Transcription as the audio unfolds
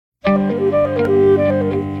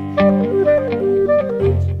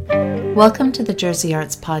Welcome to the Jersey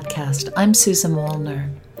Arts Podcast. I'm Susan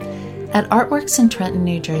Wollner. At Artworks in Trenton,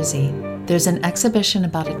 New Jersey, there's an exhibition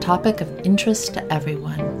about a topic of interest to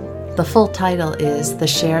everyone. The full title is The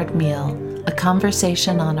Shared Meal, a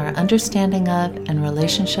conversation on our understanding of and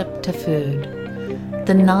relationship to food.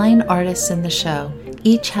 The 9 artists in the show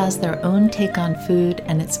each has their own take on food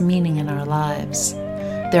and its meaning in our lives.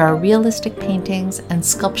 There are realistic paintings and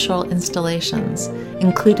sculptural installations,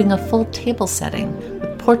 including a full table setting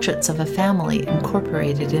with portraits of a family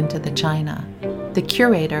incorporated into the china. The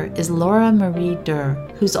curator is Laura Marie Durr,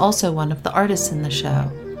 who's also one of the artists in the show.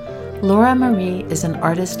 Laura Marie is an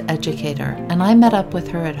artist educator, and I met up with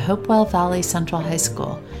her at Hopewell Valley Central High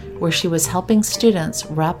School, where she was helping students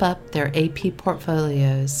wrap up their AP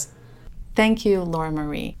portfolios. Thank you, Laura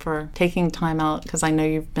Marie, for taking time out, because I know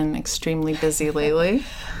you've been extremely busy lately.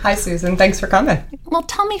 Hi, Susan. Thanks for coming. Well,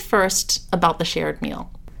 tell me first about the shared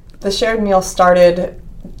meal. The shared meal started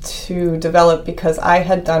to develop because I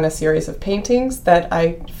had done a series of paintings that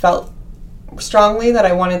I felt strongly that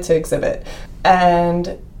I wanted to exhibit.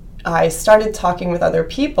 And I started talking with other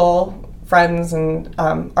people, friends and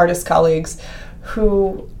artist colleagues,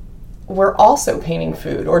 who were also painting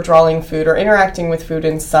food or drawing food or interacting with food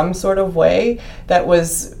in some sort of way that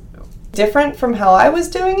was different from how I was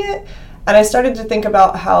doing it. And I started to think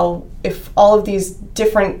about how if all of these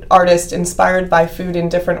different artists inspired by food in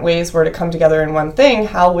different ways were to come together in one thing,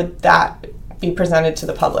 how would that be presented to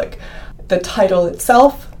the public? The title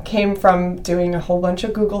itself came from doing a whole bunch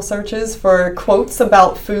of Google searches for quotes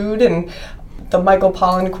about food, and the Michael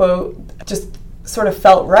Pollan quote just sort of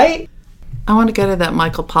felt right. I want to go to that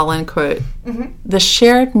Michael Pollan quote. Mm-hmm. The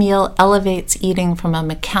shared meal elevates eating from a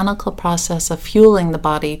mechanical process of fueling the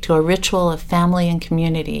body to a ritual of family and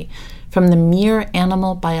community, from the mere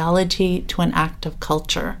animal biology to an act of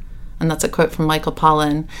culture. And that's a quote from Michael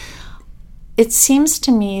Pollan. It seems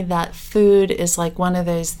to me that food is like one of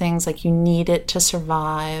those things, like you need it to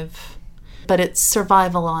survive, but it's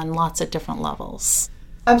survival on lots of different levels.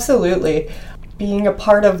 Absolutely. Being a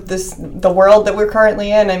part of the world that we're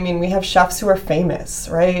currently in, I mean, we have chefs who are famous,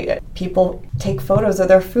 right? People take photos of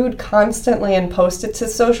their food constantly and post it to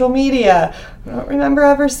social media. I don't remember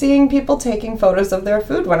ever seeing people taking photos of their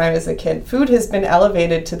food when I was a kid. Food has been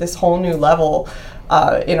elevated to this whole new level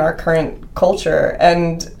in our current culture,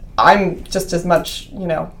 and I'm just as much,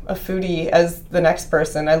 a foodie as the next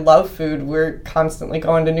person. I love food. We're constantly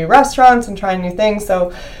going to new restaurants and trying new things,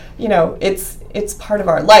 so it's part of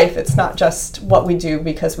our life. It's not just what we do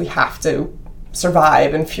because we have to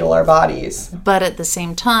survive and fuel our bodies. But at the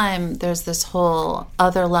same time, there's this whole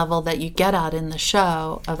other level that you get at in the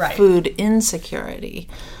show of right. Food insecurity.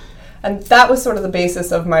 And that was sort of the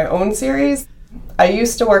basis of my own series. I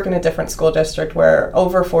used to work in a different school district where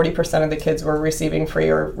over 40% of the kids were receiving free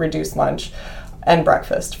or reduced lunch and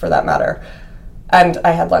breakfast, for that matter. And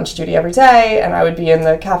I had lunch duty every day, and I would be in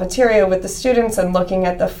the cafeteria with the students and looking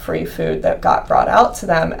at the free food that got brought out to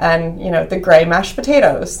them, and, the gray mashed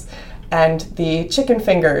potatoes and the chicken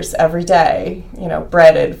fingers every day,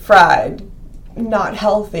 breaded, fried, not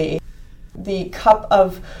healthy. The cup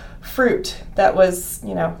of fruit that was,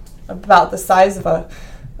 about the size of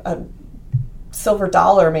a silver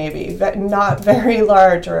dollar maybe, not very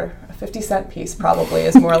large, or a 50-cent piece probably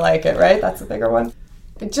is more like it, right? That's a bigger one.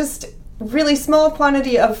 It just really small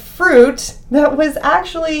quantity of fruit that was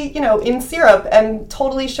actually, in syrup and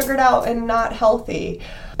totally sugared out and not healthy.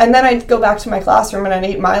 And then I'd go back to my classroom and I'd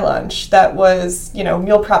eat my lunch that was,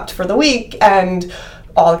 meal prepped for the week, and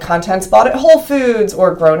all the contents bought at Whole Foods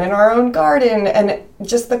or grown in our own garden. And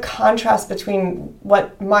just the contrast between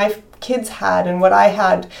what my kids had and what I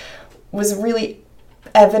had was really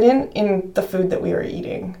evident in the food that we were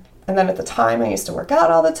eating. And then at the time, I used to work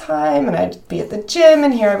out all the time, and I'd be at the gym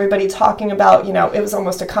and hear everybody talking about, it was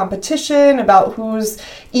almost a competition about who's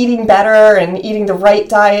eating better and eating the right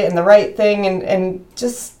diet and the right thing. And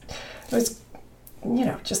just, it was,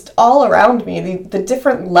 just all around me, the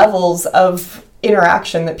different levels of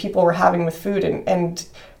interaction that people were having with food, and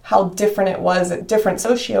how different it was at different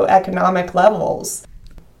socioeconomic levels,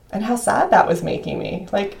 and how sad that was making me.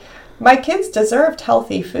 Like, my kids deserved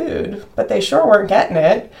healthy food, but they sure weren't getting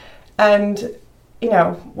it. And,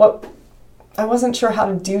 I wasn't sure how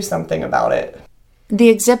to do something about it. The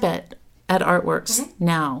exhibit at Artworks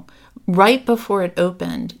now, right before it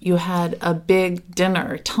opened, you had a big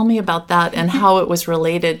dinner. Tell me about that and how it was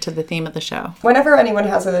related to the theme of the show. Whenever anyone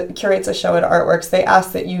curates a show at Artworks, they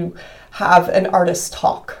ask that you have an artist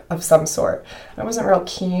talk of some sort. I wasn't real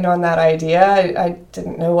keen on that idea. I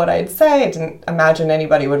didn't know what I'd say. I didn't imagine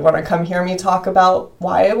anybody would want to come hear me talk about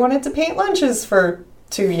why I wanted to paint lunches for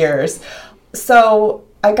 2 years. So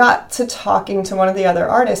I got to talking to one of the other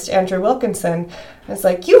artists, Andrew Wilkinson. I was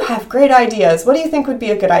like, you have great ideas. What do you think would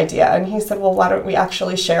be a good idea? And he said, well, why don't we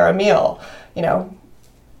actually share a meal? You know,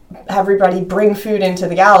 have everybody bring food into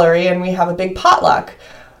the gallery and we have a big potluck.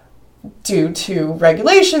 Due to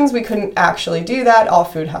regulations, we couldn't actually do that. All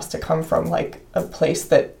food has to come from like a place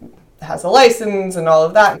that has a license and all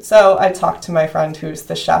of that. So I talked to my friend who's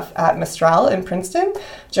the chef at Mistral in Princeton,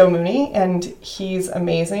 Joe Mooney, and he's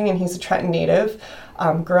amazing, and he's a Trenton native,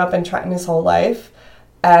 grew up in Trenton his whole life,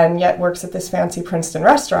 and yet works at this fancy Princeton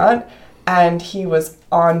restaurant, and he was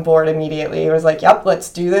on board immediately. He was like, yep, let's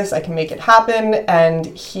do this, I can make it happen, and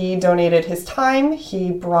he donated his time. He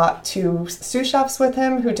brought 2 sous chefs with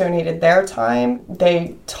him who donated their time.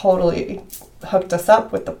 They totally hooked us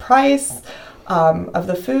up with the price of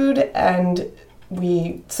the food, and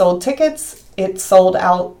we sold tickets. It sold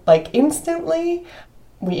out like instantly.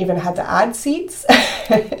 We even had to add seats.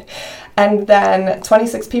 And then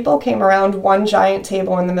 26 people came around one giant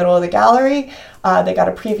table in the middle of the gallery. They got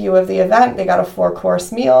a preview of the event. They got a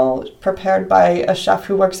 4-course meal prepared by a chef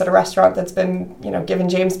who works at a restaurant that's been, given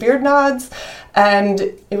James Beard nods. And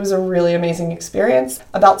it was a really amazing experience.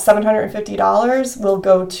 About $750 will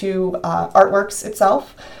go to Artworks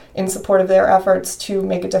itself in support of their efforts to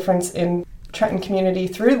make a difference in Trenton community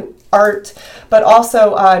through art, but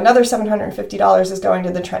also another $750 is going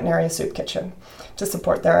to the Trenton Area Soup Kitchen to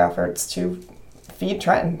support their efforts to feed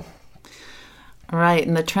Trenton. Right,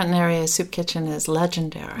 and the Trenton Area Soup Kitchen is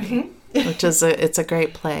legendary, which is it's a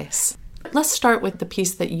great place. Let's start with the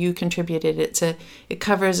piece that you contributed. It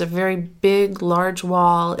covers a very big, large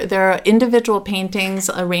wall. There are individual paintings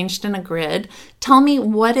arranged in a grid. Tell me,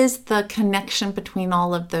 what is the connection between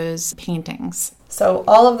all of those paintings? So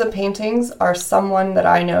all of the paintings are someone that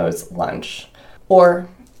I know's lunch, or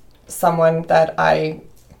someone that I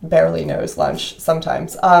barely knows lunch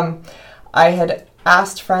sometimes. I had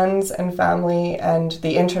asked friends and family and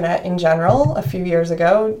the internet in general a few years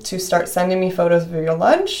ago to start sending me photos of your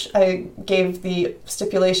lunch. I gave the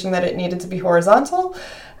stipulation that it needed to be horizontal,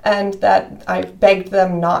 and that I begged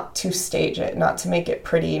them not to stage it, not to make it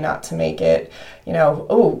pretty, not to make it,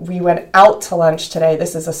 oh, we went out to lunch today,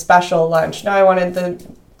 this is a special lunch. No, I wanted the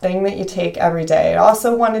thing that you take every day. I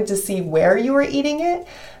also wanted to see where you were eating it,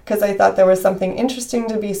 because I thought there was something interesting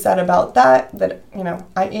to be said about that,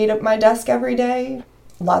 I ate at my desk every day.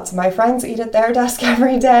 Lots of my friends eat at their desk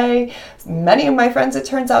every day. Many of my friends, it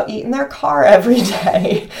turns out, eat in their car every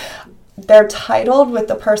day. They're titled with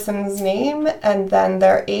the person's name and then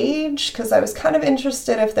their age, because I was kind of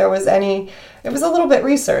interested if there was any, it was a little bit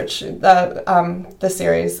research, the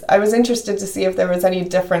series. I was interested to see if there was any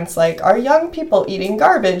difference, like, are young people eating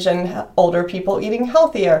garbage and older people eating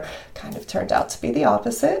healthier? Kind of turned out to be the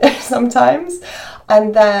opposite sometimes.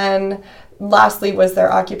 And then lastly was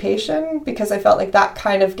their occupation, because I felt like that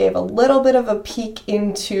kind of gave a little bit of a peek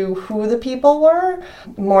into who the people were,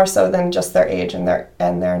 more so than just their age and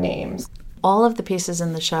their names. All of the pieces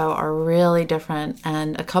in the show are really different,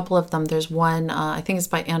 and a couple of them, there's one, I think it's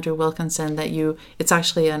by Andrew Wilkinson, it's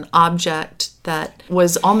actually an object that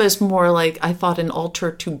was almost more like, I thought, an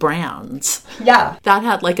altar to brands. Yeah. That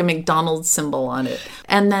had like a McDonald's symbol on it.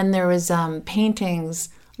 And then there was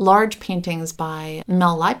large paintings by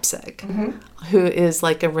Mel Leipzig, who is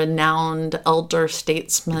like a renowned elder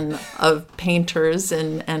statesman of painters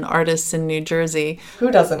and artists in New Jersey. Who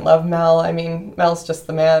doesn't love Mel? I mean, Mel's just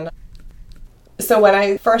the man. So when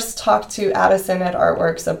I first talked to Addison at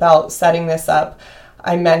Artworks about setting this up,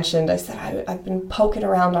 I said, I've been poking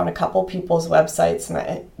around on a couple people's websites,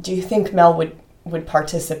 and do you think Mel would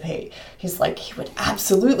participate? He's like, he would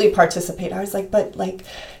absolutely participate. I was like, but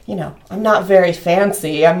I'm not very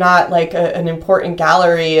fancy. I'm not like an important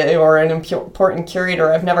gallery or an important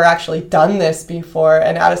curator. I've never actually done this before.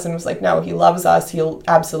 And Addison was like, no, he loves us. He'll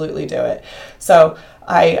absolutely do it. So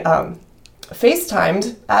I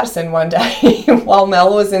FaceTimed Addison one day while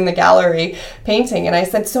Mel was in the gallery painting. And I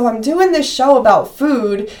said, so I'm doing this show about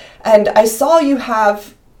food, and I saw you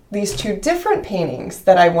have these 2 different paintings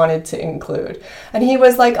that I wanted to include. And he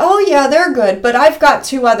was like, oh yeah, they're good, but I've got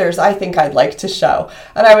 2 others I think I'd like to show.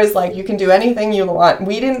 And I was like, you can do anything you want.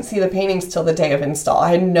 We didn't see the paintings till the day of install.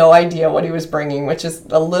 I had no idea what he was bringing, which is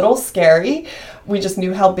a little scary. We just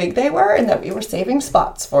knew how big they were and that we were saving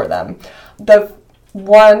spots for them. The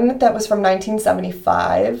one that was from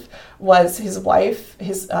 1975 was his wife,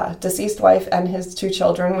 his deceased wife, and his 2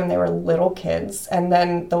 children when they were little kids. And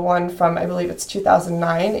then the one from, I believe it's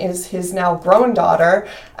 2009, is his now grown daughter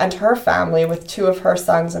and her family with 2 of her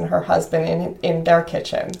sons and her husband in their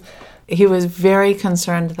kitchen. He was very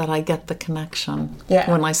concerned that I get the connection. Yeah.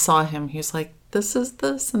 When I saw him, he was like, this is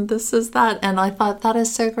this and this is that. And I thought that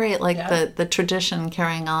is so great. Like Yeah. the tradition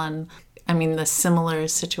carrying on. I mean, the similar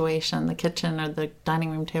situation, the kitchen or the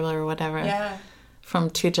dining room table or whatever, from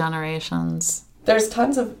 2 generations. There's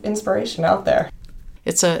tons of inspiration out there.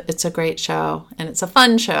 It's a great show, and it's a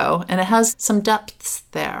fun show, and it has some depths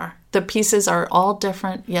there. The pieces are all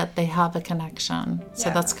different, yet they have a connection. So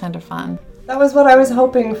that's kind of fun. That was what I was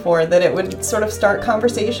hoping for, that it would sort of start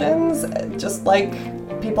conversations, just like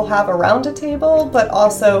people have around a table, but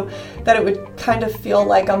also that it would kind of feel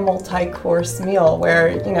like a multi-course meal where,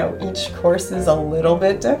 you know, each course is a little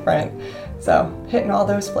bit different. So hitting all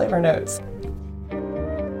those flavor notes.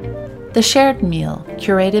 The Shared Meal,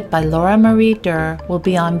 curated by Laura Marie Durr, will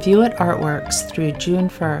be on view at Artworks through June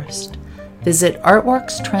 1st. Visit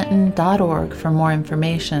artworkstrenton.org for more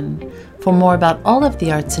information. For more about all of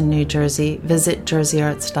the arts in New Jersey, visit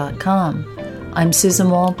jerseyarts.com. I'm Susan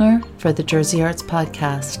Waldner for the Jersey Arts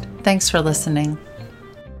Podcast. Thanks for listening.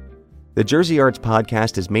 The Jersey Arts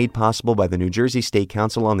Podcast is made possible by the New Jersey State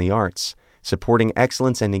Council on the Arts, supporting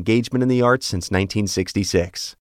excellence and engagement in the arts since 1966.